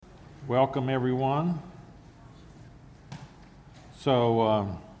Welcome, everyone.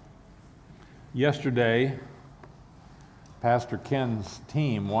 So, yesterday, Pastor Ken's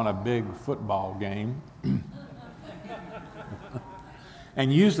team won a big football game.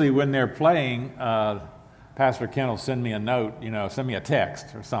 And usually when they're playing, Pastor Ken will send me a note, send me a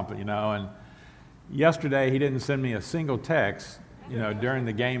text or something, and yesterday he didn't send me a single text, during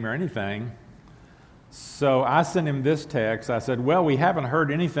the game or anything. So I sent him this text. I said, well, we haven't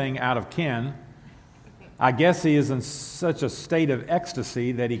heard anything out of Ken. I guess he is in such a state of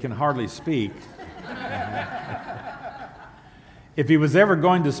ecstasy that he can hardly speak. If he was ever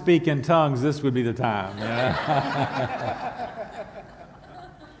going to speak in tongues, this would be the time.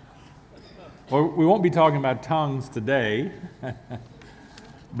 Well, we won't be talking about tongues today,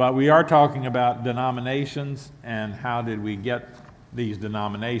 but we are talking about denominations and how did we get these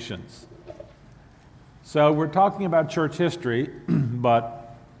denominations. So we're talking about church history,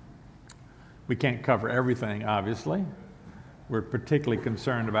 but we can't cover everything, obviously. We're particularly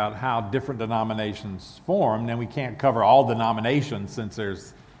concerned about how different denominations formed, and we can't cover all denominations since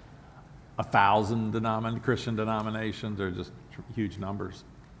there's 1,000 Christian denominations. They're just huge numbers.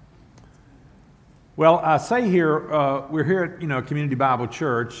 Well, I say here, we're here at Community Bible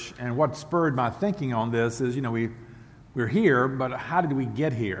Church, and what spurred my thinking on this is, we're here, but how did we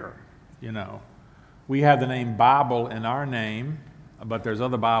get here? We have the name Bible in our name, but there's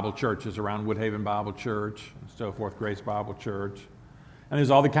other Bible churches around Woodhaven Bible Church, and so forth, Grace Bible Church. And there's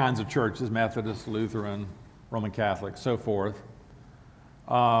all the kinds of churches, Methodist, Lutheran, Roman Catholic, so forth.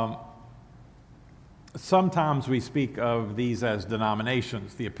 Sometimes we speak of these as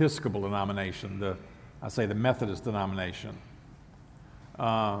denominations, the Episcopal denomination, the Methodist denomination.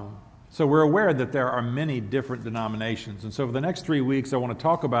 So we're aware that there are many different denominations. And so for the next 3 weeks, I want to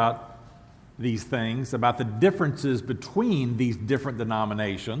talk about these things, about the differences between these different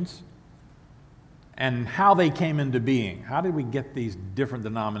denominations and how they came into being. How did we get these different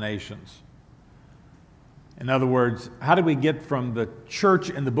denominations? In other words, how did we get from the church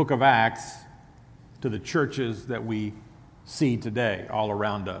in the book of Acts to the churches that we see today all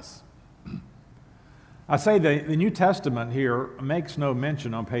around us? I say the New Testament here makes no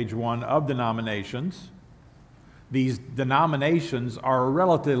mention on page 1 of denominations. These denominations are a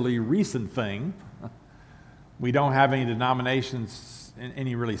relatively recent thing. We don't have any denominations,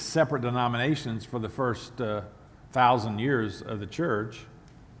 any really separate denominations for the first 1,000 years of the church.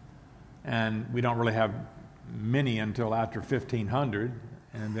 And we don't really have many until after 1500.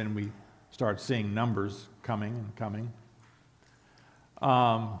 And then we start seeing numbers coming and coming.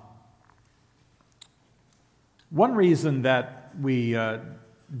 One reason that we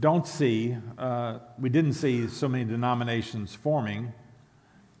didn't see so many denominations forming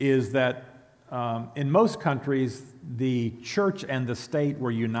is that in most countries, the church and the state were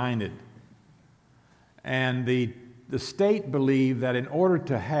united. And the state believed that in order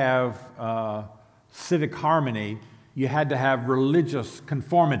to have civic harmony, you had to have religious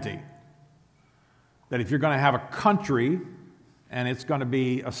conformity. That if you're going to have a country and it's going to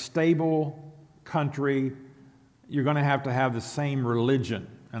be a stable country, you're going to have the same religion.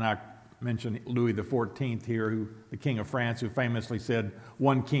 And I mentioned Louis XIV here, the King of France, who famously said,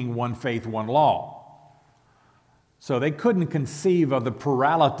 one king, one faith, one law. So they couldn't conceive of the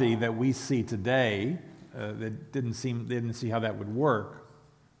plurality that we see today. They didn't see how that would work.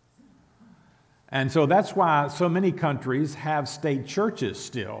 And so that's why so many countries have state churches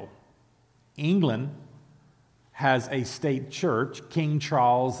still. England has a state church. King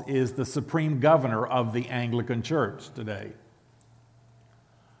Charles is the supreme governor of the Anglican Church today.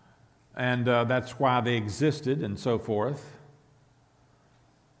 And that's why they existed and so forth.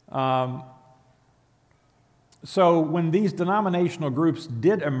 So when these denominational groups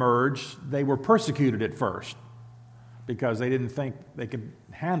did emerge, they were persecuted at first because they didn't think they could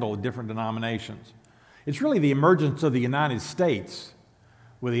handle different denominations. It's really the emergence of the United States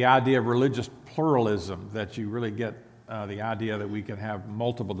with the idea of religious pluralism that you really get the idea that we can have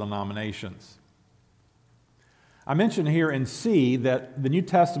multiple denominations. I mentioned here in C that the New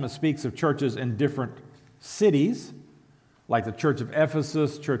Testament speaks of churches in different cities, like the Church of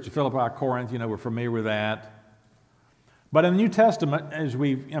Ephesus, Church of Philippi, Corinth, we're familiar with that. But in the New Testament, as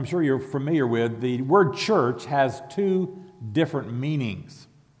I'm sure you're familiar with, the word church has two different meanings.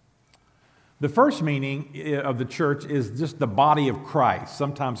 The first meaning of the church is just the body of Christ,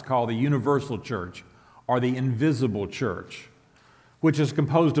 sometimes called the universal church or the invisible church, which is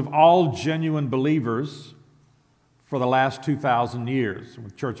composed of all genuine believers for the last 2,000 years when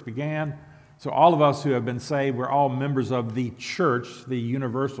the church began. So all of us who have been saved, we're all members of the church, the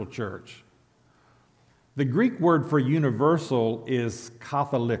universal church. The Greek word for universal is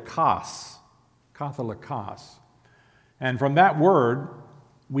katholikos. Katholikos. And from that word,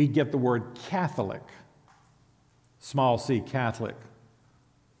 we get the word Catholic. Small c, Catholic.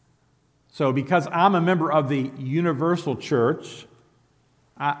 So because I'm a member of the universal church,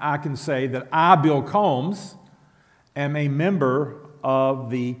 I can say that I, Bill Combs, am a member of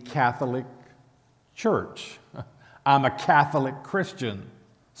the Catholic Church. I'm a Catholic Christian,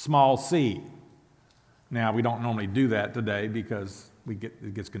 small c. Now, we don't normally do that today because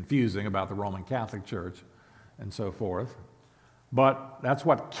it gets confusing about the Roman Catholic Church and so forth. But that's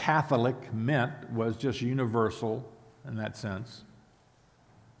what Catholic meant, was just universal in that sense.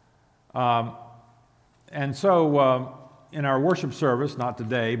 And so in our worship service, not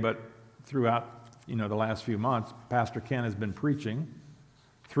today, but throughout the last few months, Pastor Ken has been preaching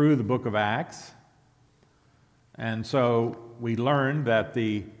through the book of Acts. And so we learned that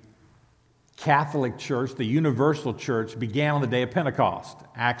the Catholic Church, the universal church, began on the day of Pentecost,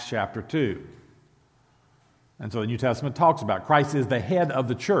 Acts chapter 2. And so the New Testament talks about Christ is the head of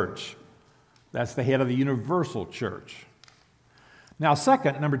the church. That's the head of the universal church. Now,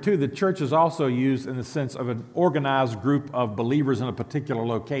 number two, the church is also used in the sense of an organized group of believers in a particular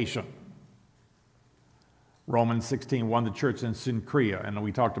location. Romans 16:1, the church in Cenchrea, and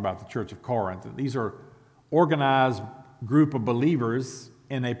we talked about the church of Corinth. These are organized group of believers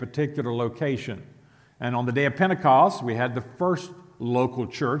in a particular location. And on the day of Pentecost, we had the first local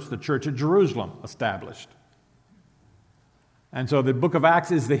church, the church at Jerusalem, established. And so the book of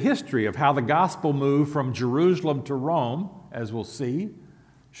Acts is the history of how the gospel moved from Jerusalem to Rome, as we'll see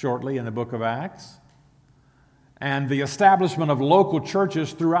shortly in the book of Acts, and the establishment of local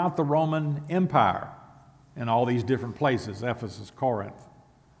churches throughout the Roman Empire in all these different places, Ephesus, Corinth,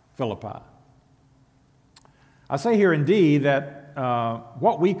 Philippi. I say here indeed that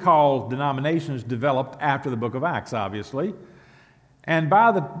what we call denominations developed after the book of Acts, obviously. And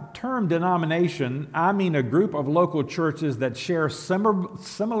by the term denomination, I mean a group of local churches that share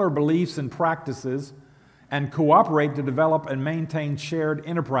similar beliefs and practices and cooperate to develop and maintain shared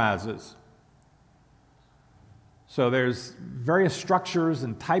enterprises. So there's various structures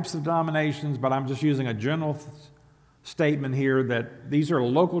and types of denominations, but I'm just using a general statement here that these are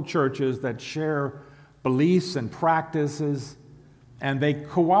local churches that share beliefs and practices, and they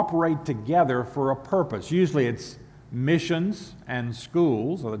cooperate together for a purpose. Usually it's missions and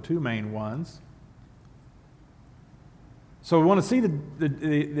schools are the two main ones. So we want to see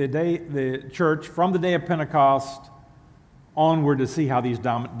the church from the day of Pentecost onward to see how these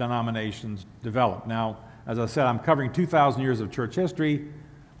denominations develop. Now, as I said, I'm covering 2,000 years of church history,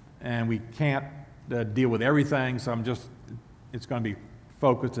 and we can't deal with everything, so it's going to be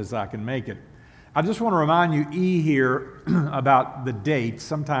focused as I can make it. I just want to remind you, here, about the dates.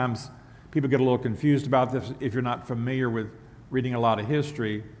 Sometimes people get a little confused about this if you're not familiar with reading a lot of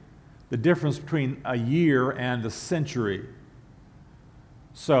history. The difference between a year and a century.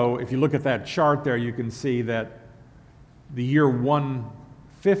 So if you look at that chart there, you can see that the year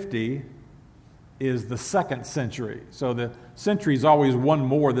 150 is the second century. So the century is always one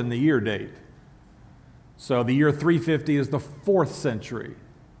more than the year date. So the year 350 is the fourth century.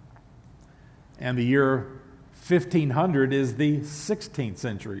 And the year 1500 is the 16th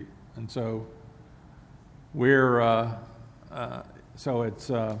century. And so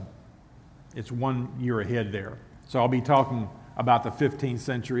it's 1 year ahead there. So I'll be talking about the 15th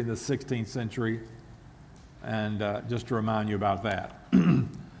century, the 16th century, and just to remind you about that.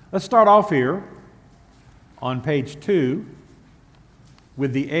 Let's start off here on page 2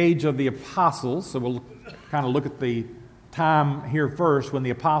 with the age of the apostles. So we'll kind of look at the time here first when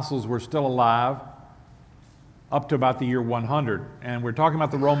the apostles were still alive, up to about the year 100. And we're talking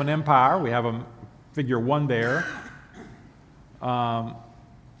about the Roman Empire. We have a figure 1 there. And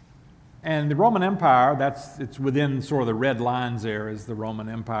the Roman Empire, it's within sort of the red lines there is the Roman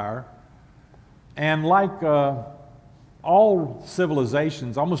Empire. And like all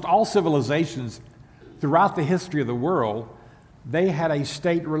civilizations, almost all civilizations throughout the history of the world, they had a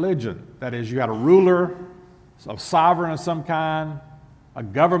state religion. That is, you had a ruler, a sovereign of some kind, a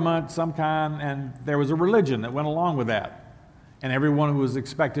government of some kind, and there was a religion that went along with that. And everyone was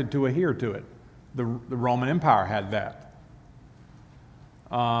expected to adhere to it. The Roman Empire had that.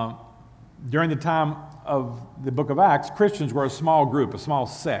 During the time of the book of Acts, Christians were a small group, a small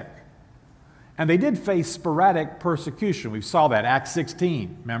sect. And they did face sporadic persecution. We saw that, Acts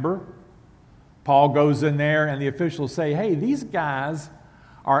 16, remember? Paul goes in there and the officials say, hey, these guys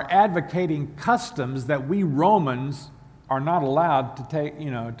are advocating customs that we Romans are not allowed to take,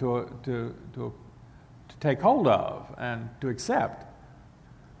 to take hold of and to accept.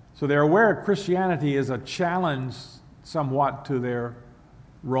 So they're aware Christianity is a challenge somewhat to their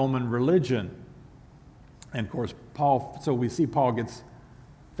Roman religion. And of course, we see Paul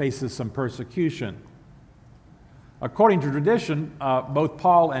faces some persecution. According to tradition, both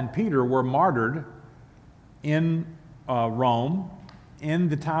Paul and Peter were martyred in Rome in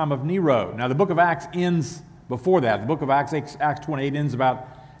the time of Nero. Now, the book of Acts ends before that. The book of Acts 28, ends about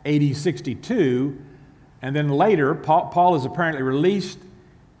AD 62. And then later, Paul is apparently released,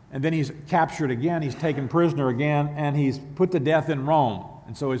 and then he's captured again, he's taken prisoner again, and he's put to death in Rome.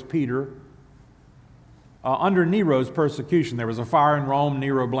 And so is Peter. Under Nero's persecution, there was a fire in Rome.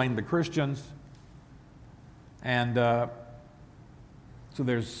 Nero blamed the Christians. And so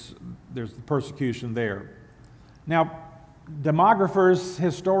there's the persecution there. Now, demographers,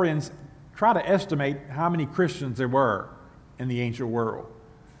 historians try to estimate how many Christians there were in the ancient world.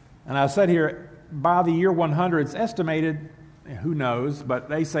 And I said here, by the year 100, it's estimated, who knows, but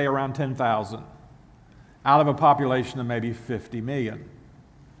they say around 10,000 out of a population of maybe 50 million.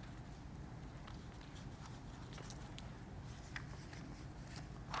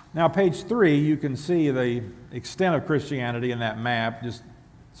 Now, page 3, you can see the extent of Christianity in that map. Just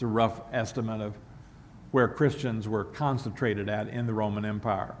it's a rough estimate of where Christians were concentrated at in the Roman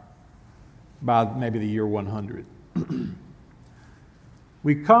Empire by maybe the year 100.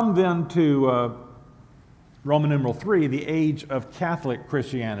 We come then to Roman numeral 3, the age of Catholic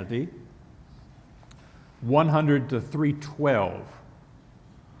Christianity, 100 to 312.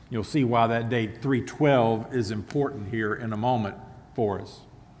 You'll see why that date 312 is important here in a moment for us.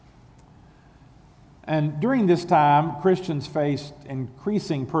 And during this time, Christians faced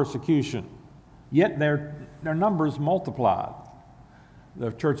increasing persecution, yet their numbers multiplied.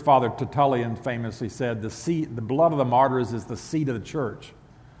 The church father Tertullian famously said, the blood of the martyrs is the seed of the church.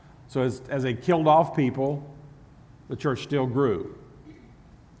 So as they killed off people, the church still grew.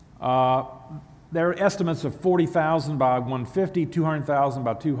 There are estimates of 40,000 by 150, 200,000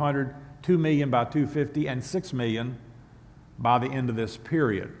 by 200, 2 million by 250, and 6 million by the end of this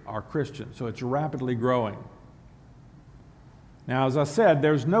period are Christians. So it's rapidly growing. Now, as I said,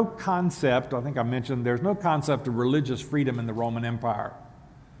 there's no concept, I think I mentioned, there's no concept of religious freedom in the Roman Empire.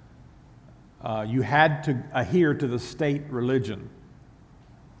 You had to adhere to the state religion.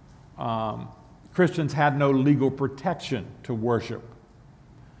 Christians had no legal protection to worship.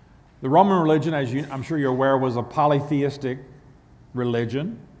 The Roman religion, as I'm sure you're aware, was a polytheistic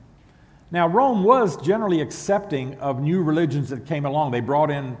religion. Now, Rome was generally accepting of new religions that came along. They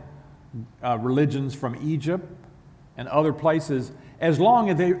brought in religions from Egypt and other places, as long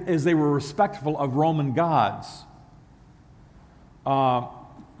as they were respectful of Roman gods.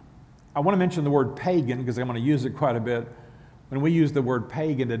 I want to mention the word pagan because I'm going to use it quite a bit. When we use the word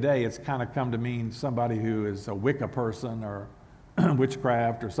pagan today, it's kind of come to mean somebody who is a Wicca person or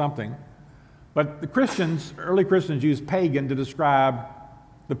witchcraft or something. But the early Christians used pagan to describe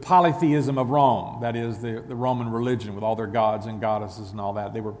the polytheism of Rome, that is, the Roman religion with all their gods and goddesses and all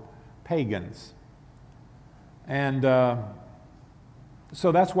that. They were pagans. And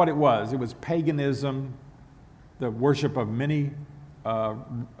so that's what it was. It was paganism, the worship of many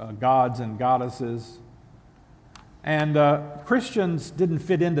gods and goddesses. And Christians didn't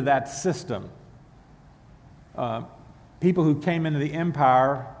fit into that system. People who came into the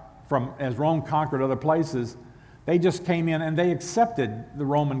empire as Rome conquered other places, they just came in and they accepted the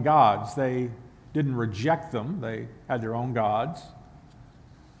Roman gods. They didn't reject them. They had their own gods.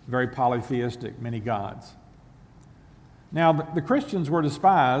 Very polytheistic, many gods. Now, the Christians were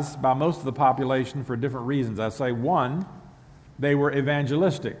despised by most of the population for different reasons. I say, one, they were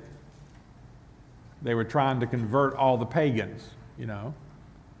evangelistic. They were trying to convert all the pagans,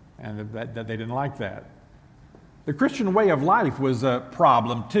 and that they didn't like that. The Christian way of life was a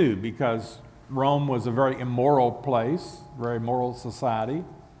problem, too, because Rome was a very immoral place, very moral society.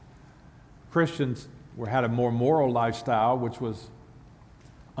 Christians had a more moral lifestyle, which was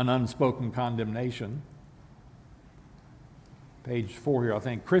an unspoken condemnation. Page 4 here, I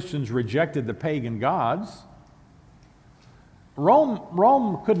think. Christians rejected the pagan gods.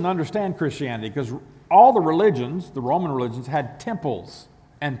 Rome couldn't understand Christianity because all the religions, the Roman religions, had temples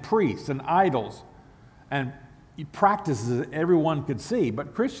and priests and idols and practices that everyone could see.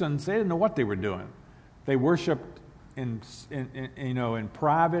 But Christians, they didn't know what they were doing. They worshipped in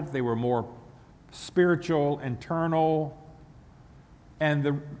private. They were more spiritual, internal.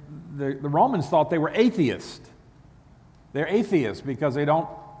 And the Romans thought they were atheists. They're atheists because they don't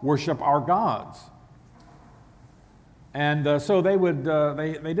worship our gods. And so they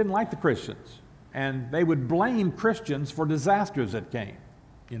didn't like the Christians. And they would blame Christians for disasters that came,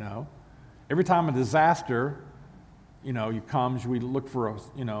 Every time a disaster comes, we look for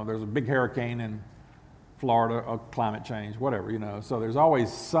there's a big hurricane in Florida, climate change, whatever, So there's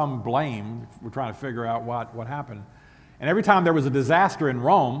always some blame. We're trying to figure out what happened. And every time there was a disaster in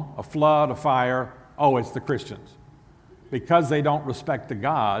Rome, a flood, a fire, it's the Christians. Because they don't respect the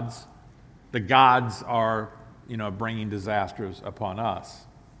gods are, bringing disasters upon us.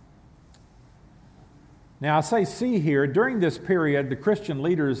 Now, I say see here, during this period, the Christian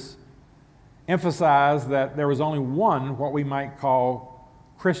leaders emphasized that there was only one, what we might call,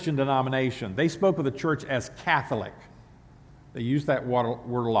 Christian denomination. They spoke of the church as Catholic. They used that word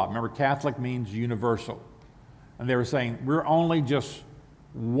a lot. Remember, Catholic means universal. And they were saying, we're only just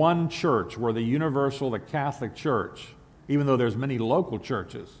one church. We're the universal, the Catholic Church, even though there's many local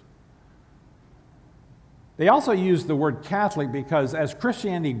churches. They also used the word Catholic because as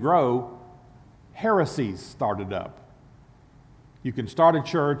Christianity grew, heresies started up. You can start a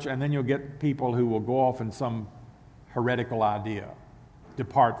church and then you'll get people who will go off in some heretical idea,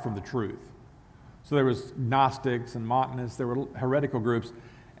 depart from the truth. So there was Gnostics and Montanists, there were heretical groups.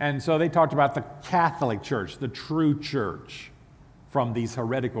 And so they talked about the Catholic Church, the true church, from these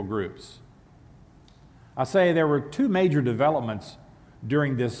heretical groups. I say there were two major developments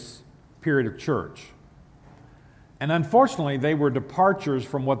during this period of church. And unfortunately, they were departures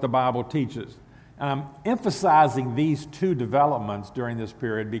from what the Bible teaches. And I'm emphasizing these two developments during this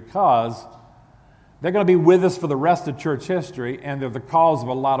period because they're going to be with us for the rest of church history, and they're the cause of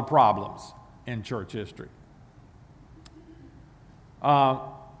a lot of problems in church history.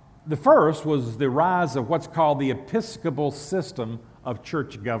 The first was the rise of what's called the Episcopal system of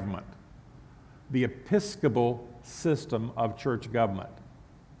church government. The Episcopal system of church government.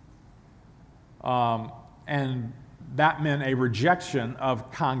 And that meant a rejection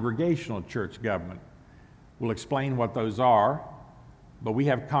of congregational church government. We'll explain what those are, but we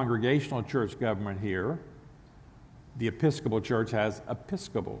have congregational church government here. The Episcopal Church has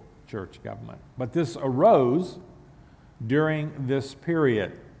Episcopal church government. But this arose during this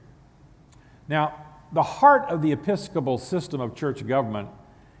period. Now, the heart of the Episcopal system of church government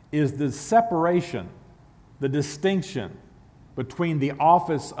is the separation, the distinction between the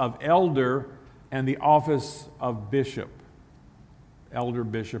office of elder and the office of bishop. Elder,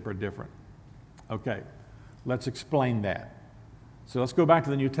 bishop are different. Okay, let's explain that. So let's go back to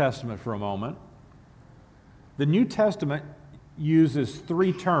the New Testament for a moment. The New Testament uses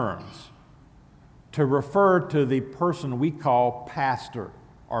three terms to refer to the person we call pastor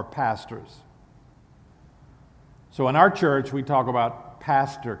or pastors. So in our church, we talk about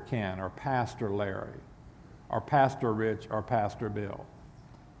Pastor Ken or Pastor Larry or Pastor Rich or Pastor Bill.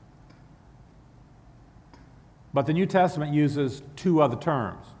 But the New Testament uses two other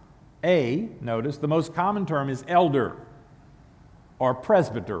terms. Notice, the most common term is elder, or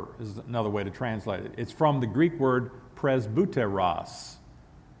presbyter is another way to translate it. It's from the Greek word presbyteros.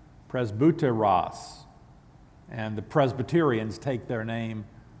 Presbyteros. And the Presbyterians take their name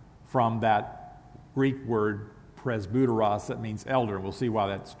from that Greek word presbyteros that means elder. We'll see why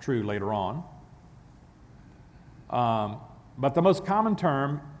that's true later on. But the most common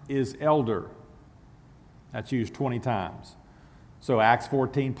term is elder. That's used 20 times. So Acts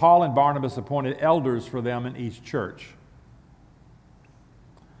 14, Paul and Barnabas appointed elders for them in each church.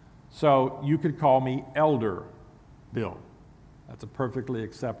 So you could call me Elder Bill. That's a perfectly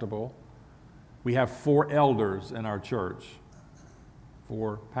acceptable. We have 4 elders in our church,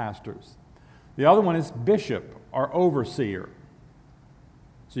 4 pastors. The other one is bishop or overseer.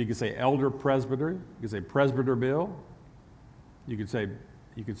 So you could say elder presbyter, you could say presbyter Bill, you could say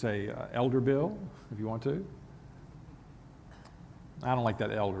Elder Bill, if you want to. I don't like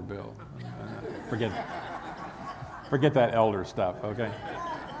that Elder Bill. Forget that elder stuff, okay?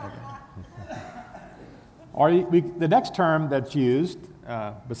 Or the next term that's used,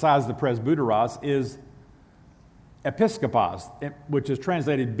 besides the presbyteros, is episkopos, which is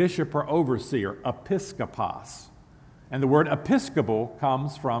translated bishop or overseer, episkopos. And the word episcopal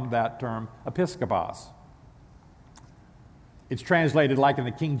comes from that term, episkopos. It's translated like in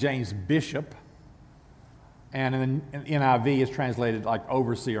the King James bishop, and in the NIV it's translated like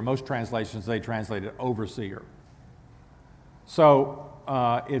overseer. Most translations, they translate it overseer. So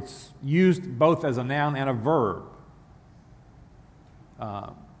it's used both as a noun and a verb.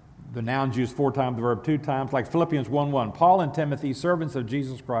 The noun's used 4 times, the verb 2 times, like Philippians 1:1. Paul and Timothy, servants of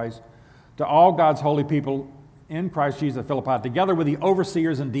Jesus Christ, to all God's holy people in Christ Jesus at Philippi, together with the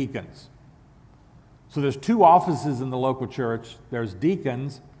overseers and deacons. So there's 2 offices in the local church. There's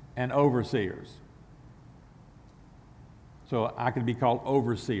deacons and overseers. So I could be called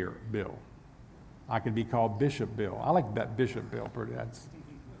Overseer Bill. I could be called Bishop Bill. I like that Bishop Bill.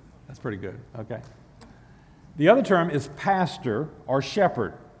 That's pretty good. Okay. The other term is pastor or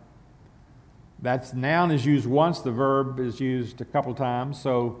shepherd. That noun is used once, the verb is used a couple times.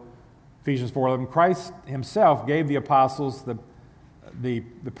 So Ephesians 4:11, Christ himself gave the apostles, the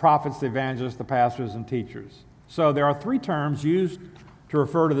prophets, the evangelists, the pastors, and teachers. So there are three terms used to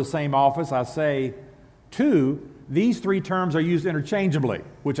refer to the same office. I say two. These three terms are used interchangeably,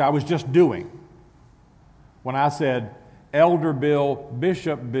 which I was just doing. When I said elder bill,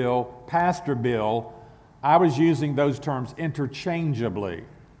 bishop bill, pastor bill, I was using those terms interchangeably.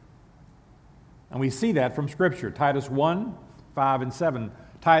 And we see that from Scripture. Titus 1, 5, and 7.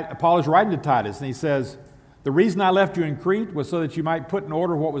 Paul is writing to Titus, and he says, the reason I left you in Crete was so that you might put in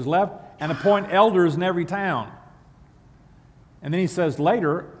order what was left and appoint elders in every town. And then he says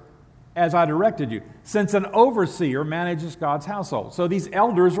later, as I directed you, since an overseer manages God's household. So these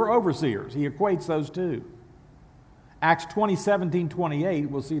elders are overseers. He equates those two. Acts 20, 17, 28,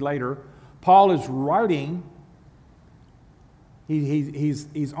 we'll see later, Paul is writing,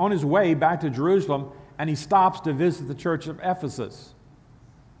 he's on his way back to Jerusalem, and he stops to visit the church of Ephesus.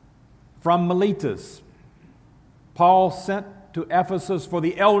 From Miletus, Paul sent to Ephesus for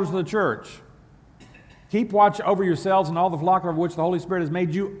the elders of the church. Keep watch over yourselves and all the flock of which the Holy Spirit has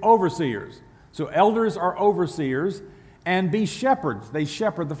made you overseers. So elders are overseers, and be shepherds. They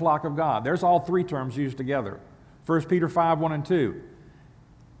shepherd the flock of God. There's all three terms used together. 1 Peter 5, 1 and 2.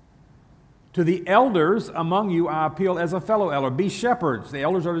 To the elders among you I appeal as a fellow elder. Be shepherds. The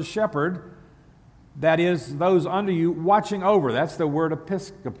elders are to shepherd. That is, those under you watching over. That's the word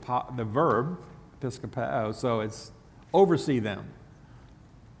episkopa, the verb, episkopao. So it's oversee them.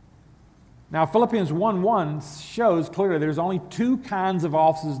 Now, Philippians 1:1 shows clearly there's only two kinds of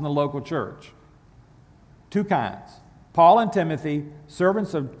offices in the local church. Two kinds. Paul and Timothy,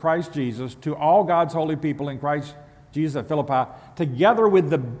 servants of Christ Jesus, to all God's holy people in Christ Jesus at Philippi, together with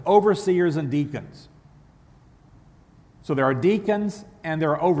the overseers and deacons. So there are deacons and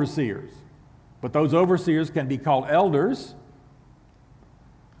there are overseers. But those overseers can be called elders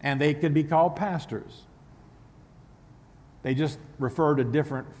and they can be called pastors. They just refer to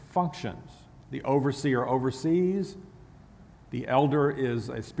different functions. The overseer oversees, the elder is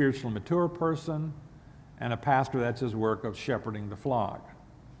a spiritually mature person, and a pastor, that's his work of shepherding the flock.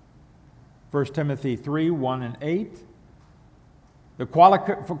 1 Timothy 3, 1 and 8. The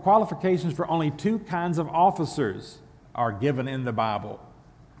qualifications for only two kinds of officers are given in the Bible.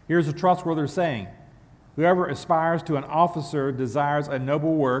 Here's a trustworthy saying. Whoever aspires to an officer desires a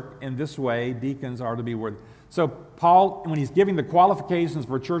noble work. In this way, deacons are to be worthy. So Paul, when he's giving the qualifications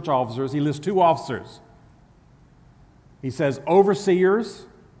for church officers, he lists two officers. He says overseers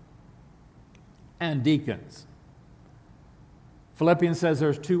and deacons. Philippians says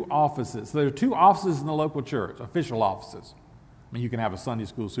there's two offices. So there are two offices in the local church, official offices. I mean, you can have a Sunday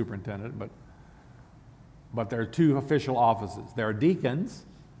school superintendent, but there are two official offices. There are deacons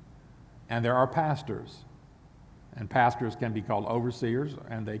and there are pastors. And pastors can be called overseers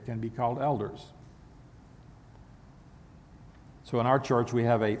and they can be called elders. So in our church, we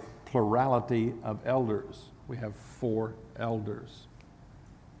have a plurality of elders. We have 4 elders.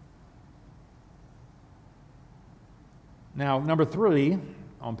 Now, number 3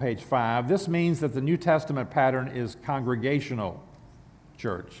 on page 5, this means that the New Testament pattern is congregational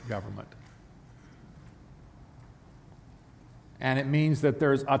church government. And it means that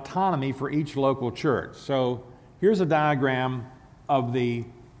there's autonomy for each local church. So here's a diagram of the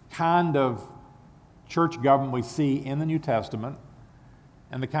kind of church government we see in the New Testament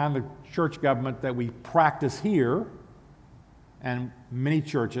and the kind of church government that we practice here, and many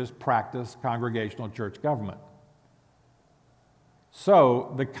churches practice congregational church government.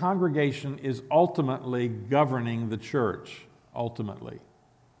 So the congregation is ultimately governing the church, ultimately.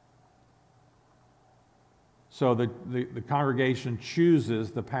 So the congregation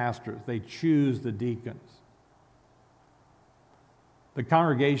chooses the pastors. They choose the deacons. The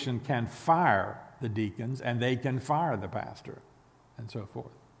congregation can fire the deacons, and they can fire the pastor, and so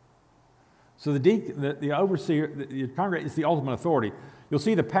forth. So the overseer, the congregation is the ultimate authority. You'll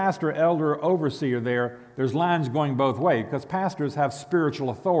see the pastor, elder, overseer there. There's lines going both ways because pastors have spiritual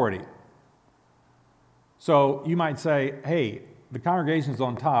authority. So you might say, hey, the congregation's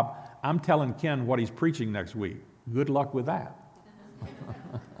on top. I'm telling Ken what he's preaching next week. Good luck with that.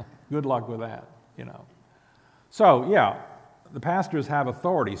 Good luck with that, you know. So, yeah, the pastors have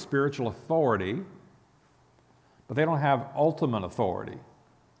authority, spiritual authority, but they don't have ultimate authority.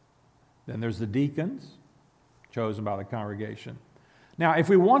 Then there's the deacons, chosen by the congregation. Now, if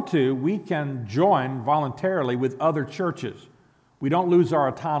we want to, we can join voluntarily with other churches. We don't lose our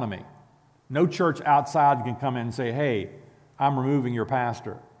autonomy. No church outside can come in and say, hey, I'm removing your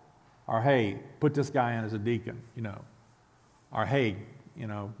pastor. or hey, put this guy in as a deacon, or hey,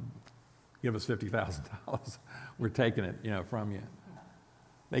 give us $50,000. We're taking it, from you.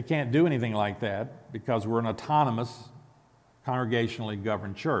 They can't do anything like that because we're an autonomous, congregationally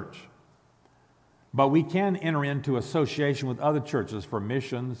governed church. But we can enter into association with other churches for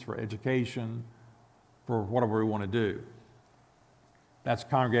missions, for education, for whatever we want to do. That's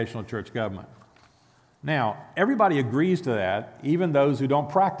congregational church government. Now, everybody agrees to that, even those who don't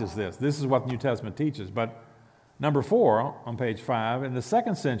practice this. This is what the New Testament teaches. But number 4 on page 5, in the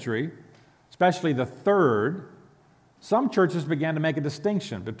 2nd century, especially the 3rd, some churches began to make a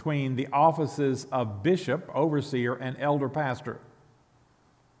distinction between the offices of bishop, overseer, and elder pastor.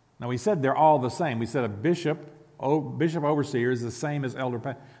 Now, we said they're all the same. We said a bishop overseer is the same as elder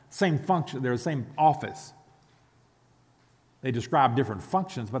pastor. Same function, they're the same office. They describe different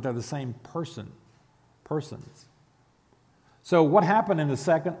functions, but they're the same persons. So what happened in the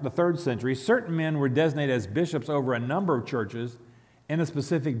 3rd century, certain men were designated as bishops over a number of churches in a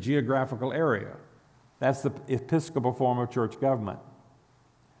specific geographical area. That's the episcopal form of church government.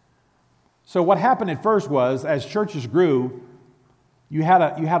 So what happened at first was, as churches grew, you had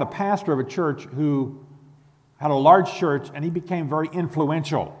a pastor of a church who had a large church, and he became very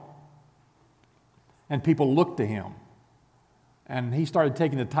influential. And people looked to him. And he started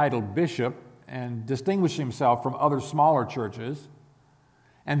taking the title bishop and distinguishing himself from other smaller churches.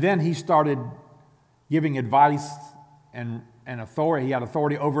 And then he started giving advice and authority. He had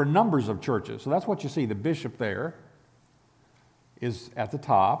authority over numbers of churches. So that's what you see. The bishop there is at the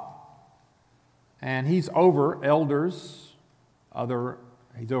top. And he's over elders,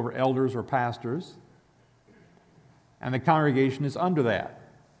 he's over elders or pastors. And the congregation is under that.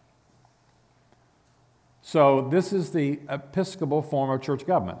 So this is the episcopal form of church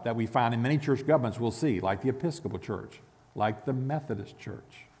government that we find in many church governments we'll see, like the Episcopal Church, like the Methodist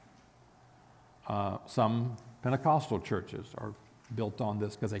Church. Some Pentecostal churches are built on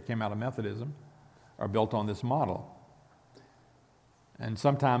this because they came out of Methodism, are built on this model. And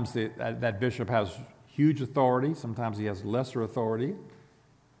sometimes that bishop has huge authority, sometimes he has lesser authority,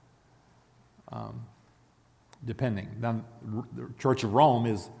 depending. Then the Church of Rome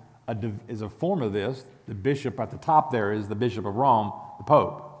is a form of this. The bishop at the top there is the Bishop of Rome, the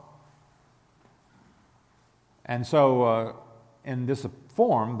Pope. And so in this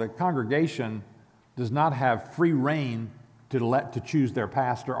form, the congregation does not have free rein to choose their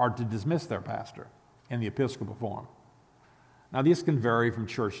pastor or to dismiss their pastor in the episcopal form. Now, this can vary from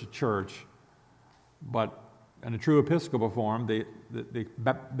church to church, but in a true episcopal form, the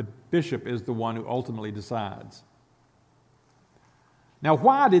bishop is the one who ultimately decides. Now,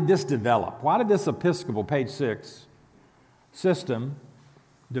 why did this develop? Why did this episcopal, page 6, system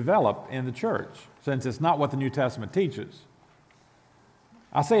develop in the church, since it's not what the New Testament teaches?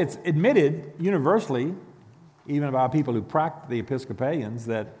 I say it's admitted universally, even by people who practice the Episcopalians,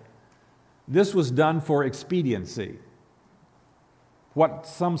 that this was done for expediency. What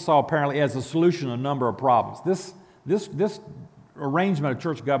some saw apparently as a solution to a number of problems. This arrangement of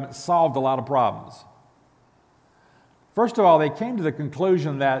church government solved a lot of problems. First of all, they came to the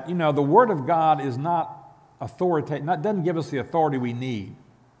conclusion that, the Word of God is not authoritative, doesn't give us the authority we need.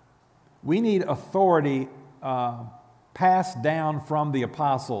 We need authority passed down from the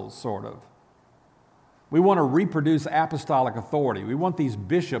apostles, sort of. We want to reproduce apostolic authority. We want these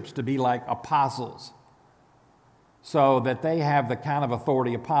bishops to be like apostles so that they have the kind of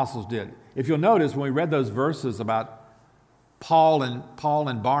authority apostles did. If you'll notice, when we read those verses about Paul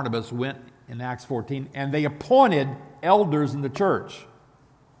and Barnabas went in Acts 14, and they appointed elders in the church.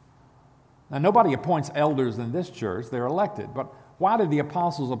 Now, nobody appoints elders in this church. They're elected. But why did the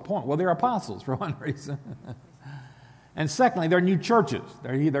apostles appoint? Well, they're apostles for one reason. And secondly, they're new churches.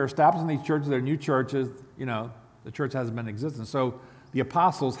 They're establishing these churches. They're new churches. The church hasn't been in existence. So the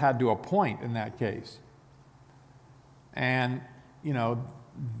apostles had to appoint in that case. And,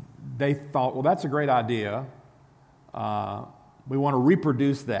 they thought, well, that's a great idea. We want to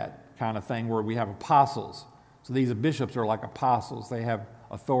reproduce that kind of thing where we have apostles. So these bishops are like apostles. They have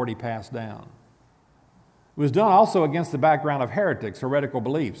authority passed down. It was done also against the background of heretical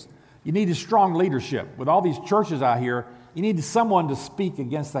beliefs. You needed strong leadership. With all these churches out here, you needed someone to speak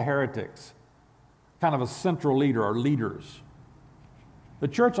against the heretics, kind of a central leader or leaders. The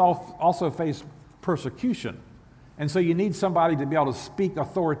church also faced persecution, and so you need somebody to be able to speak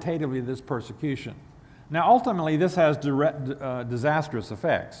authoritatively to this persecution. Now, ultimately, this has disastrous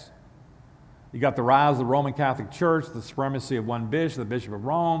effects. You got the rise of the Roman Catholic Church, the supremacy of one bishop, the Bishop of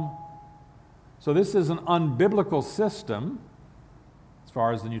Rome. So this is an unbiblical system, as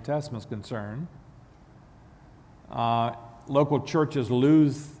far as the New Testament is concerned. Local churches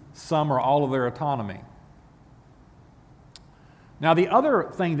lose some or all of their autonomy. Now, the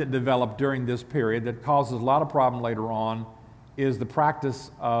other thing that developed during this period that causes a lot of problem later on is the practice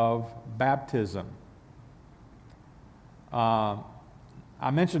of baptism. I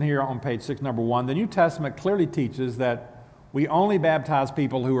mentioned here on page 6, number 1, the New Testament clearly teaches that we only baptize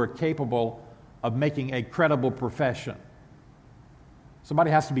people who are capable of making a credible profession.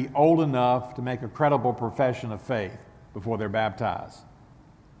 Somebody has to be old enough to make a credible profession of faith before they're baptized.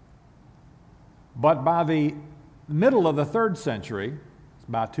 But by the middle of the 3rd century, it's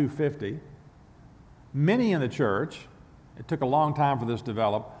about 250, many in the church, it took a long time for this to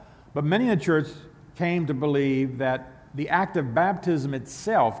develop, but many in the church came to believe that the act of baptism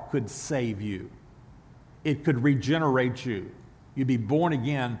itself could save you. It could regenerate you. You'd be born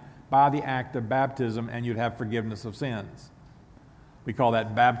again by the act of baptism, and you'd have forgiveness of sins. We call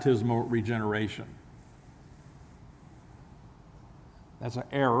that baptismal regeneration. That's an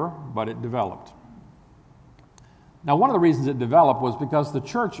error, but it developed. Now, one of the reasons it developed was because the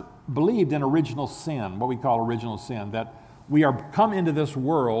church believed in original sin, what we call original sin, that we are come into this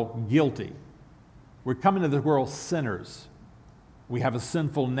world guilty. We're coming into this world sinners. We have a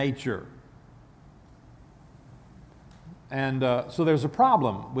sinful nature. And so there's a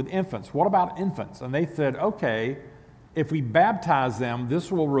problem with infants. What about infants? And they said, okay, if we baptize them,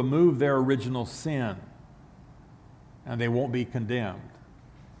 this will remove their original sin, and they won't be condemned.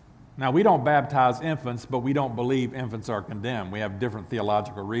 Now, we don't baptize infants, but we don't believe infants are condemned. We have different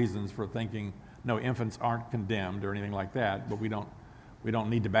theological reasons for thinking, no, infants aren't condemned or anything like that, but we don't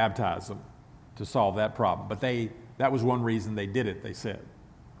need to baptize them to solve that problem. But that was one reason they did it, they said.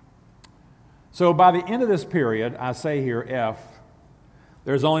 So by the end of this period, I say here, F,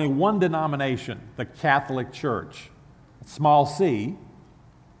 there's only one denomination, the Catholic Church. Small c,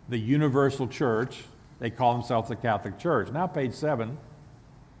 the universal church, they call themselves the Catholic Church. Now, page 7.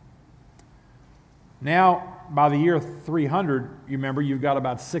 Now, by the year 300, you remember, you've got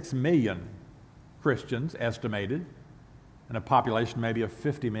about 6 million Christians estimated, and a population maybe of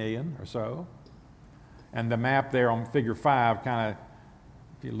 50 million or so. And the map there on figure 5 kind of,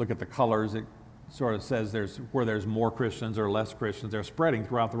 if you look at the colors, it sort of says where there's more Christians or less Christians. They're spreading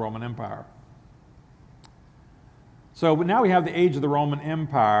throughout the Roman Empire. So now we have the age of the Roman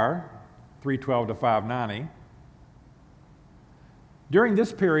Empire, 312 to 590. During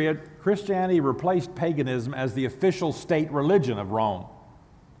this period, Christianity replaced paganism as the official state religion of Rome.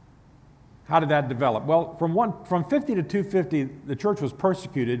 How did that develop? Well, from 50 to 250, the church was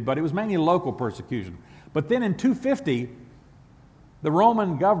persecuted, but it was mainly local persecution. But then in 250, the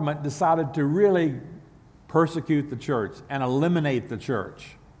Roman government decided to really persecute the church and eliminate the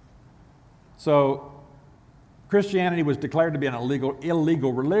church. So Christianity was declared to be an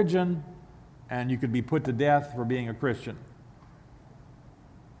illegal religion, and you could be put to death for being a Christian.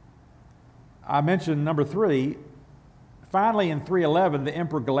 I mentioned number 3. Finally, in 311, the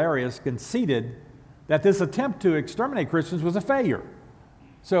Emperor Galerius conceded that this attempt to exterminate Christians was a failure.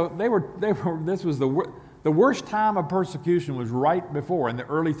 So this was the worst time of persecution was right before, in the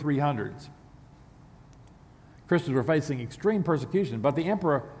early 300s. Christians were facing extreme persecution, but the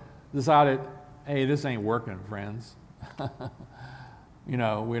emperor decided, hey, this ain't working, friends.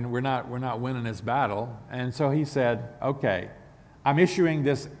 We're not winning this battle. And so he said, okay, I'm issuing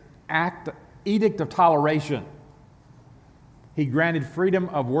this edict of toleration. He granted freedom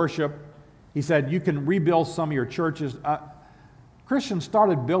of worship. He said, you can rebuild some of your churches. Christians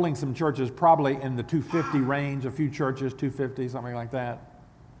started building some churches probably in the 250 range, a few churches, 250, something like that.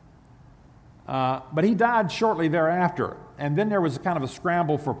 But he died shortly thereafter. And then there was kind of a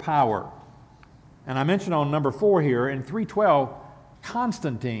scramble for power. And I mentioned on number 4 here, in 312,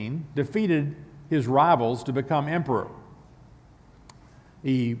 Constantine defeated his rivals to become emperor.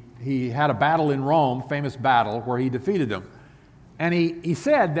 He had a battle in Rome, famous battle, where he defeated them. And he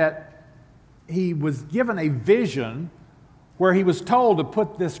said that he was given a vision where he was told to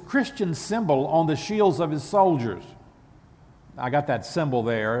put this Christian symbol on the shields of his soldiers. I got that symbol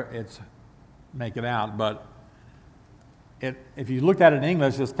there. Make it out, but if you looked at it in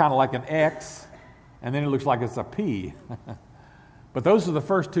English, it's kind of like an X, and then it looks like it's a P. But those are the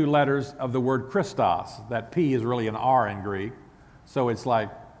first 2 letters of the word Christos. That P is really an R in Greek, so it's like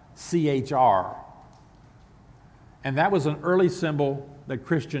CHR. And that was an early symbol that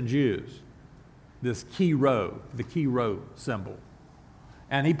Christians used, this the key rho symbol.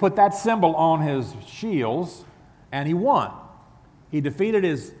 And he put that symbol on his shields, and he won. He defeated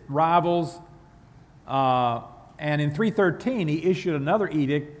his rivals, and in 313 he issued another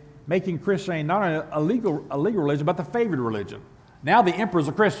edict making Christianity not only a legal religion, but the favored religion. Now the emperor's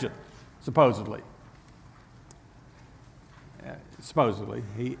a Christian, supposedly. supposedly.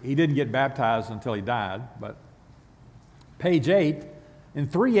 He didn't get baptized until he died. But page 8, in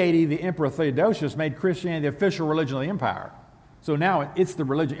 380, the Emperor Theodosius made Christianity the official religion of the empire. So now it's the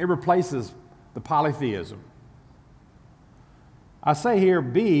religion. It replaces the polytheism. I say here,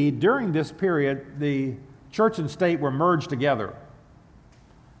 B, during this period, the church and state were merged together.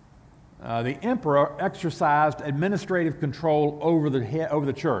 The emperor exercised administrative control over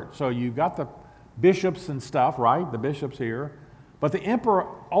the church. So you got the bishops and stuff, right? The bishops here. But the emperor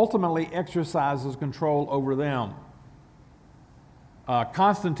ultimately exercises control over them.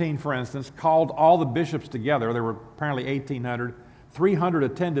 Constantine, for instance, called all the bishops together. There were apparently 1,800. 300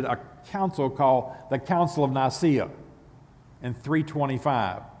 attended a council called the Council of Nicaea in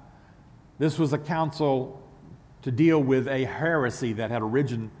 325. This was a council to deal with a heresy that had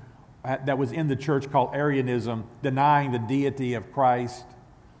origin that was in the church called Arianism, denying the deity of Christ,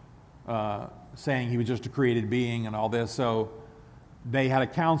 saying he was just a created being and all this. So they had a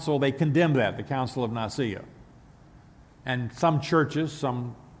council. They condemned that, the Council of Nicaea. And some churches,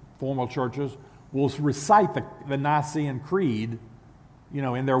 some formal churches, will recite the Nicene Creed,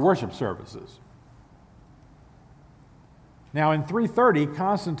 in their worship services. Now, in 330,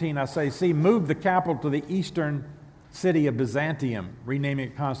 Constantine, moved the capital to the eastern city of Byzantium, renaming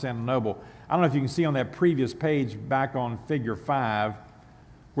it Constantinople. I don't know if you can see on that previous page back on figure 5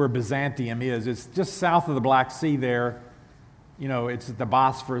 where Byzantium is. It's just south of the Black Sea there. It's at the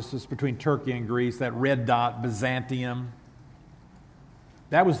Bosphorus. It's between Turkey and Greece, that red dot, Byzantium.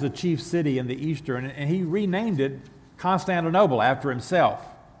 That was the chief city in the eastern, and he renamed it Constantinople after himself.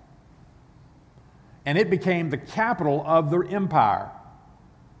 And it became the capital of the empire,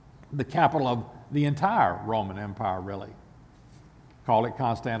 the capital of the entire Roman Empire, really. Call it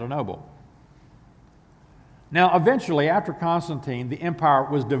Constantinople. Now, eventually, after Constantine, the empire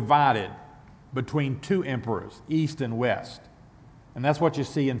was divided between two emperors, east and west. And that's what you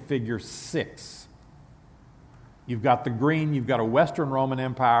see in figure 6. You've got the green, you've got a Western Roman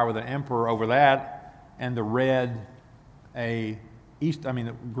Empire with an emperor over that, and the red,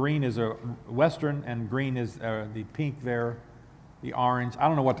 green is a Western, and green is the pink there, the orange. I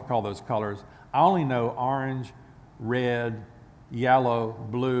don't know what to call those colors. I only know orange, red, yellow,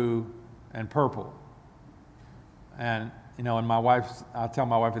 blue, and purple. And, and I tell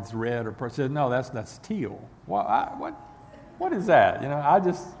my wife it's red or purple. She says, no, that's teal. What is that?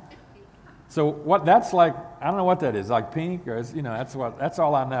 So what that's like, I don't know what that is, like pink or, that's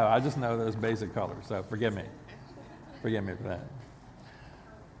all I know. I just know those basic colors, so forgive me. Forgive me for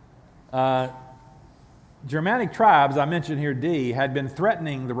that. Germanic tribes, I mentioned here D, had been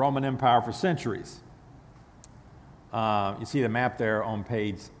threatening the Roman Empire for centuries. You see the map there on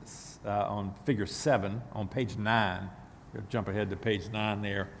on figure 7, on page 9. We'll jump ahead to page 9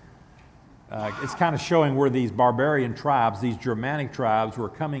 there. It's kind of showing where these barbarian tribes, these Germanic tribes, were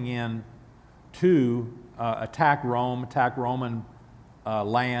coming in to attack Rome, attack Roman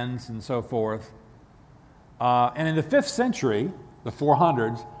lands and so forth. And in the 5th century, the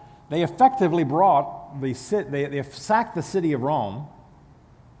 400s, they effectively they sacked the city of Rome,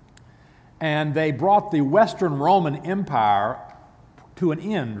 and they brought the Western Roman Empire to an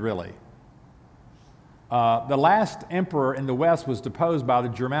end, really. The last emperor in the West was deposed by the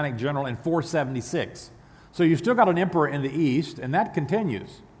Germanic general in 476. So you've still got an emperor in the East, and that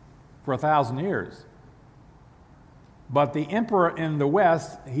continues for 1,000 years. But the emperor in the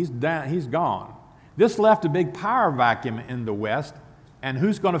West, he's gone. This left a big power vacuum in the West, and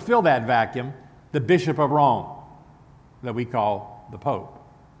who's going to fill that vacuum? The Bishop of Rome, that we call the Pope.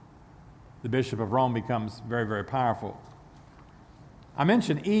 The Bishop of Rome becomes very, very powerful. I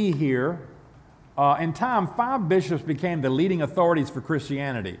mentioned E here. In time, 5 bishops became the leading authorities for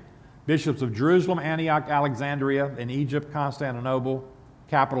Christianity. Bishops of Jerusalem, Antioch, Alexandria, in Egypt, Constantinople,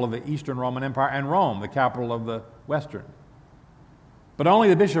 capital of the Eastern Roman Empire, and Rome, the capital of the Western. But only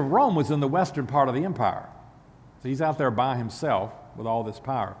the Bishop of Rome was in the western part of the empire. So he's out there by himself with all this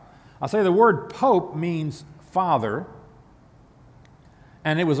power. I say the word pope means father,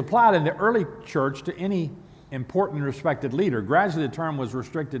 and it was applied in the early church to any important and respected leader. Gradually, the term was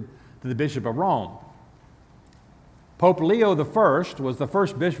restricted to the Bishop of Rome. Pope Leo I was the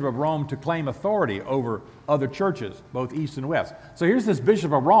first bishop of Rome to claim authority over other churches, both east and west. So here's this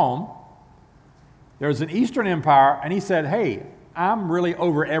Bishop of Rome. There's an Eastern Empire, and he said, hey, I'm really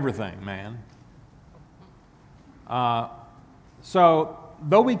over everything, man. So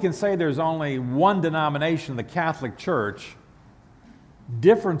though we can say there's only one denomination, the Catholic Church,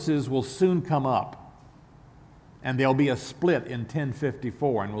 differences will soon come up. And there'll be a split in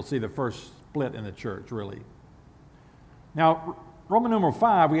 1054, and we'll see the first split in the church, really. Now, Roman numeral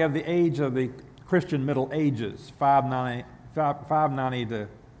 5, we have the age of the Christian Middle Ages, 590 to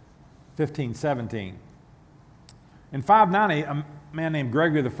 1517. In 590, a man named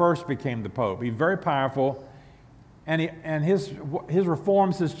Gregory I became the Pope. He's very powerful, and his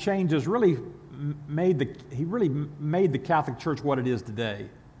reforms, his changes really made the Catholic Church what it is today.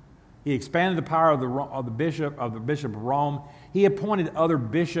 He expanded the power of the Bishop of Rome. He appointed other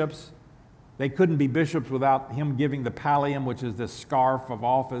bishops. They couldn't be bishops without him giving the pallium, which is this scarf of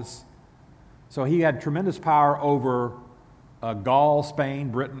office. So he had tremendous power over Gaul,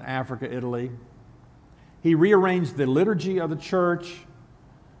 Spain, Britain, Africa, Italy. He rearranged the liturgy of the church,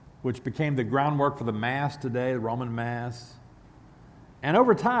 which became the groundwork for the Mass today, the Roman Mass. And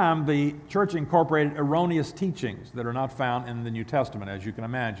over time, the church incorporated erroneous teachings that are not found in the New Testament, as you can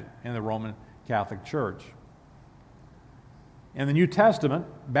imagine, in the Roman Catholic Church. In the New Testament,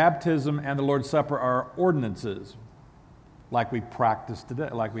 baptism and the Lord's Supper are ordinances, like we practice today,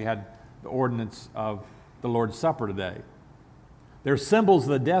 like we had the ordinance of the Lord's Supper today. They're symbols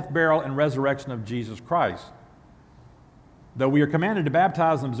of the death, burial, and resurrection of Jesus Christ. Though we are commanded to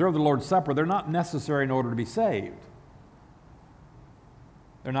baptize and observe the Lord's Supper, they're not necessary in order to be saved.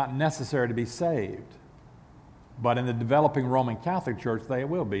 They're not necessary to be saved. But in the developing Roman Catholic Church, they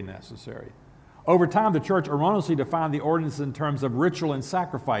will be necessary. Over time, the church erroneously defined the ordinance in terms of ritual and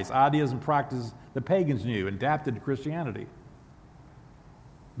sacrifice, ideas and practices the pagans knew, adapted to Christianity.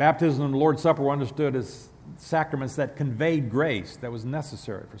 Baptism and the Lord's Supper were understood as sacraments that conveyed grace that was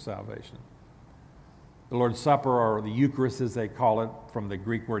necessary for salvation. The Lord's Supper, or the Eucharist as they call it, from the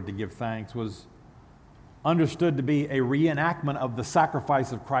Greek word to give thanks, was understood to be a reenactment of the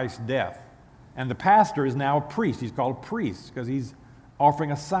sacrifice of Christ's death. And the pastor is now a priest. He's called a priest because he's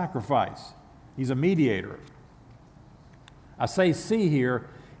offering a sacrifice. He's a mediator. I say see here,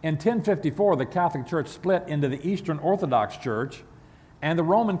 in 1054, the Catholic Church split into the Eastern Orthodox Church and the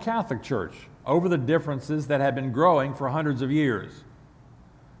Roman Catholic Church over the differences that had been growing for hundreds of years.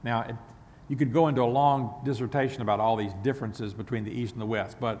 Now, you could go into a long dissertation about all these differences between the East and the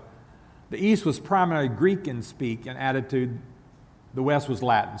West, but the East was primarily Greek in speak and attitude. The West was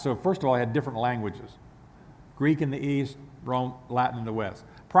Latin. So first of all, they had different languages. Greek in the East, Rome, Latin in the West.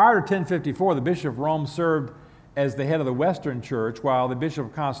 Prior to 1054, the Bishop of Rome served as the head of the Western Church, while the Bishop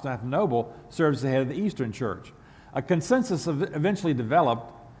of Constantinople serves as the head of the Eastern Church. A consensus eventually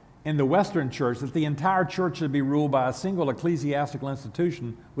developed in the Western Church that the entire church should be ruled by a single ecclesiastical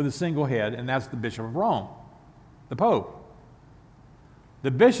institution with a single head, and that's the Bishop of Rome, the Pope.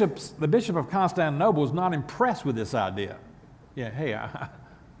 The Bishop of Constantinople was not impressed with this idea. Yeah, hey,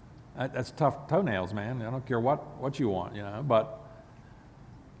 that's tough toenails, man. I don't care what you want, But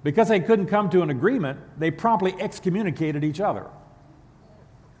because they couldn't come to an agreement, they promptly excommunicated each other.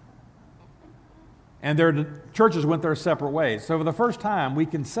 And their churches went their separate ways. So for the first time, we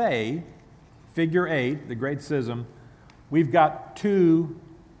can say, figure 8, the Great Schism, we've got two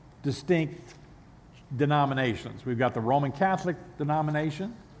distinct denominations. We've got the Roman Catholic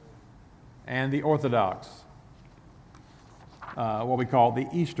denomination and the Orthodox, what we call the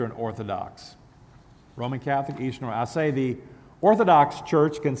Eastern Orthodox. Roman Catholic, Eastern Orthodox. I say the Orthodox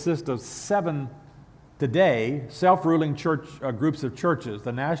Church consists of 7 today self-ruling church groups of churches: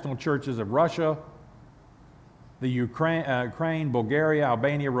 the national churches of Russia, the Ukraine, Bulgaria,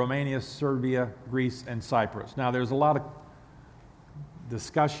 Albania, Romania, Serbia, Greece, and Cyprus. Now, there's a lot of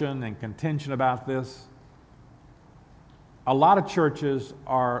discussion and contention about this. A lot of churches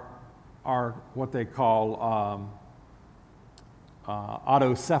are what they call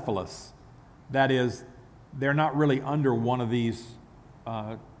autocephalous. That is, they're not really under one of these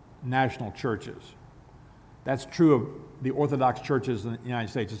national churches. That's true of the Orthodox churches in the United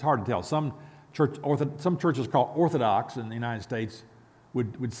States. It's hard to tell. Some churches called Orthodox in the United States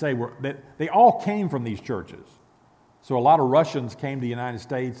would say that they all came from these churches. So a lot of Russians came to the United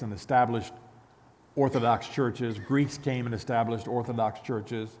States and established Orthodox churches. Greeks came and established Orthodox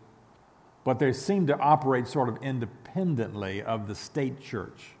churches. But they seem to operate sort of independently of the state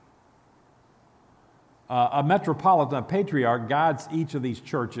church. A metropolitan, a patriarch, guides each of these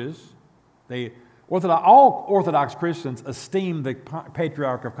churches. All Orthodox Christians esteem the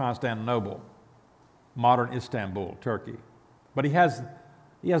Patriarch of Constantinople, modern Istanbul, Turkey. But he has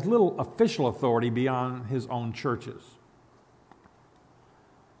little official authority beyond his own churches.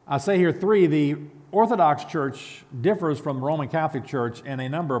 I say here 3, the Orthodox Church differs from the Roman Catholic Church in a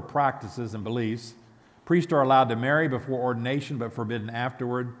number of practices and beliefs. Priests are allowed to marry before ordination, but forbidden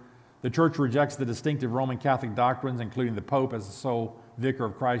afterward. The Church rejects the distinctive Roman Catholic doctrines, including the Pope as the sole vicar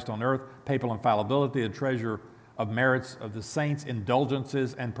of Christ on earth, papal infallibility, the treasure of merits of the saints,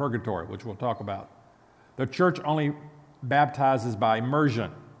 indulgences, and purgatory, which we'll talk about. The Church only baptizes by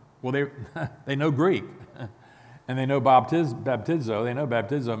immersion. Well, they know Greek. And they know baptizo. They know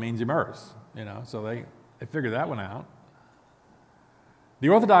baptizo means immerse, so they figured that one out. The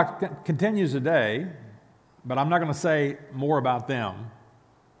Orthodox continues today, but I'm not going to say more about them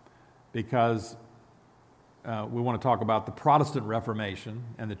because we want to talk about the Protestant Reformation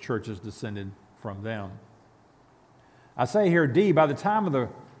and the churches descended from them. I say here, D, by the time of the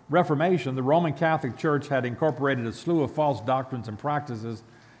Reformation, the Roman Catholic Church had incorporated a slew of false doctrines and practices,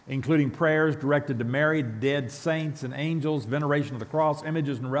 including prayers directed to Mary, dead saints and angels, veneration of the cross,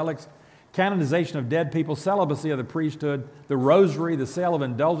 images and relics, canonization of dead people, celibacy of the priesthood, the rosary, the sale of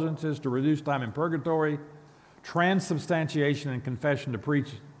indulgences to reduce time in purgatory, transubstantiation and confession to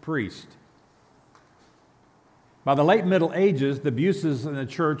priest. By the late Middle Ages, the abuses in the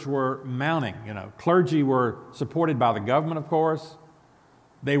church were mounting. Clergy were supported by the government, of course.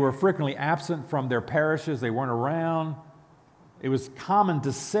 They were frequently absent from their parishes. They weren't around. It was common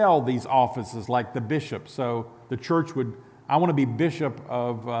to sell these offices like the bishop. So the church would, I want to be bishop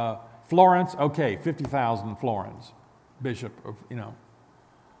of Florence. Okay, 50,000 florins. Bishop of,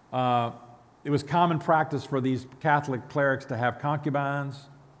 It was common practice for these Catholic clerics to have concubines.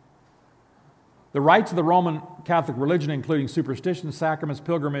 The rites of the Roman Catholic religion, including superstitions, sacraments,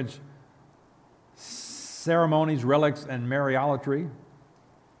 pilgrimage, ceremonies, relics, and Mariolatry.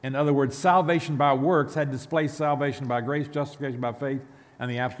 In other words, salvation by works had displaced salvation by grace, justification by faith, and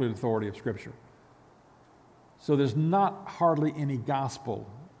the absolute authority of Scripture. So there's not hardly any gospel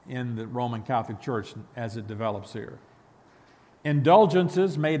in the Roman Catholic Church as it develops here.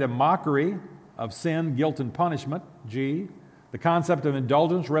 Indulgences made a mockery of sin, guilt, and punishment. G. The concept of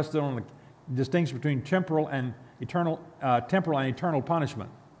indulgence rested on the distinction between temporal and eternal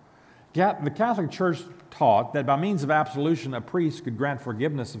punishment. The Catholic Church taught that by means of absolution, a priest could grant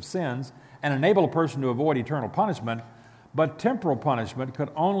forgiveness of sins and enable a person to avoid eternal punishment, but temporal punishment could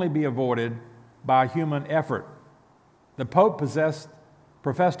only be avoided by human effort. The Pope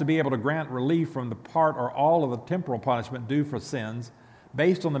professed to be able to grant relief from the part or all of the temporal punishment due for sins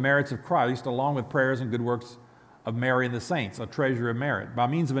based on the merits of Christ, along with prayers and good works of Mary and the saints, a treasure of merit. By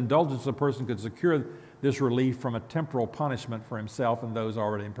means of indulgence, a person could secure this relief from a temporal punishment for himself and those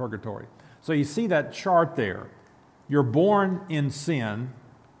already in purgatory. So you see that chart there. You're born in sin,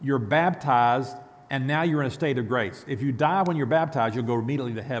 you're baptized, and now you're in a state of grace. If you die when you're baptized, you'll go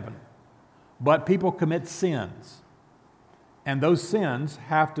immediately to heaven. But people commit sins, and those sins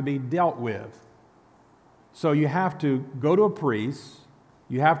have to be dealt with. So you have to go to a priest,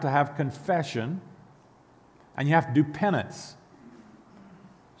 you have to have confession, and you have to do penance.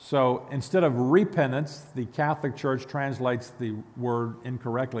 So instead of repentance, the Catholic Church translates the word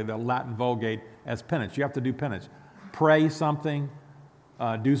incorrectly, the Latin Vulgate, as penance. You have to do penance. Pray something,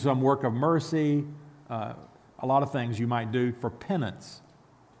 do some work of mercy, a lot of things you might do for penance.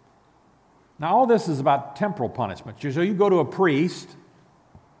 Now all this is about temporal punishment. So you go to a priest,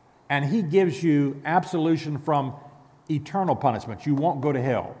 and he gives you absolution from eternal punishment. You won't go to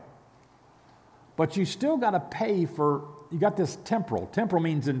hell. But you still got to pay for, you got this temporal. Temporal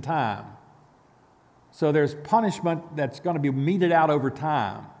means in time. So there's punishment that's going to be meted out over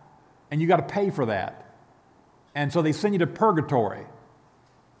time. And you got to pay for that. And so they send you to purgatory.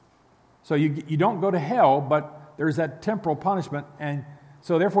 So you don't go to hell, but there's that temporal punishment. And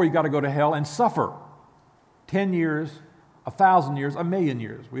so therefore you got to go to hell and suffer. 10 years, 1,000 years, 1,000,000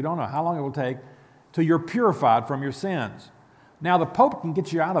 years. We don't know how long it will take till you're purified from your sins. Now, the Pope can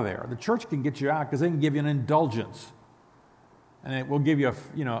get you out of there. The church can get you out because they can give you an indulgence. And it will give you a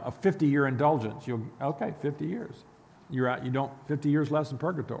 50-year indulgence. 50 years. You're out. You don't, 50 years less in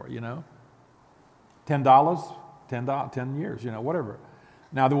purgatory, $10, 10 years, whatever.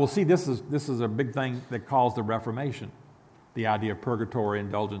 Now, we'll see this is a big thing that caused the Reformation, the idea of purgatory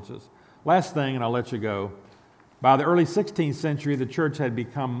indulgences. Last thing, and I'll let you go. By the early 16th century, the church had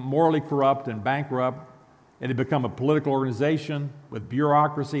become morally corrupt and bankrupt. It had become a political organization with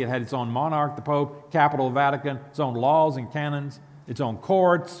bureaucracy. It had its own monarch, the Pope, capital of Vatican, its own laws and canons, its own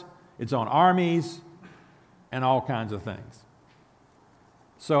courts, its own armies, and all kinds of things.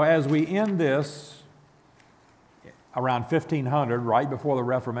 So as we end this, around 1500, right before the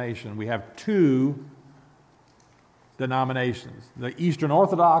Reformation, we have two denominations, the Eastern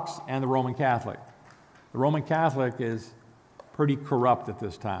Orthodox and the Roman Catholic. The Roman Catholic is pretty corrupt at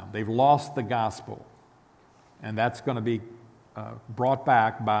this time. They've lost the gospel. And that's going to be brought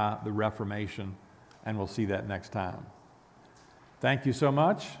back by the Reformation, and we'll see that next time. Thank you so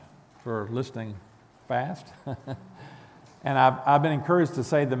much for listening fast. And I've been encouraged to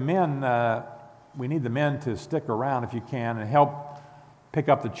say the men, we need the men to stick around if you can and help pick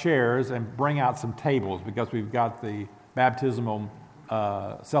up the chairs and bring out some tables because we've got the baptismal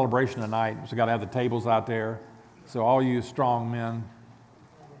celebration tonight. So we've got to have the tables out there. So all you strong men,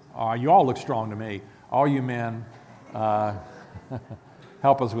 you all look strong to me. All you men,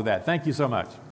 help us with that. Thank you so much.